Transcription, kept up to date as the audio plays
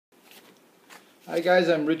Hi guys,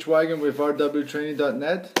 I'm Rich Wigan with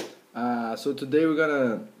rwtraining.net. So today I'm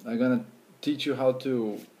gonna teach you how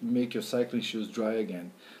to make your cycling shoes dry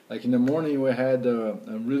again. Like in the morning we had a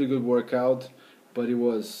really good workout, but it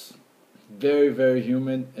was very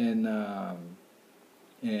humid and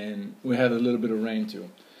we had a little bit of rain too.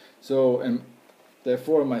 So and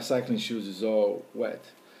therefore my cycling shoes is all wet.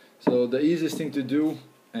 So the easiest thing to do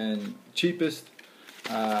and cheapest,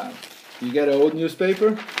 you get an old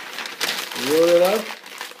newspaper, roll it up,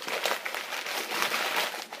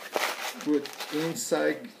 put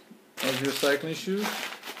inside of your cycling shoes,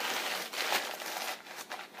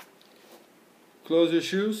 close your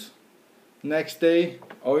shoes. Next day,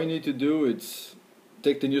 all you need to do is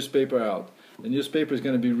take the newspaper out. The newspaper is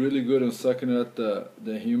going to be really good on sucking up the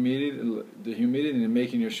humidity and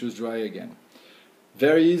making your shoes dry again.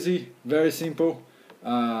 Very easy, very simple.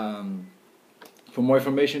 For more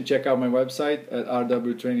information, check out my website at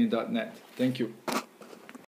rwtraining.net. Thank you.